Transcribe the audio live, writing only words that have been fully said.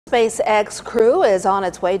SpaceX crew is on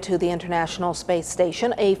its way to the International Space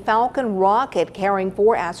Station. A Falcon rocket carrying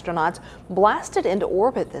 4 astronauts blasted into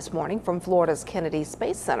orbit this morning from Florida's Kennedy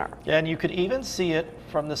Space Center. And you could even see it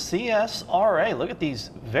from the CSRA. Look at these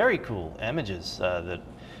very cool images that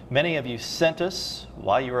many of you sent us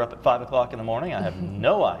while you were up at 5 o'clock in the morning. I have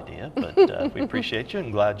no idea, but we appreciate you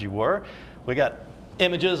and glad you were. We got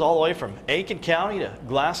images all the way from Aiken County to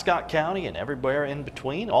Glasscock County and everywhere in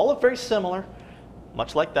between. All look very similar,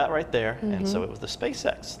 much like that right there. And so it was the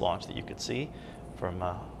SpaceX launch that you could see from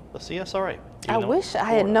the CSRA. I wish I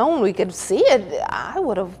had known we could see it. I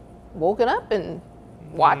would have woken up and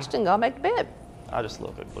watched and gone back to bed. I just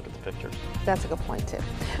look at the pictures. That's a good point too.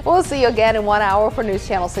 We'll see you again in 1 hour for News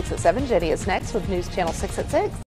Channel 6 at 7. Jenny is next with News Channel 6 at 6.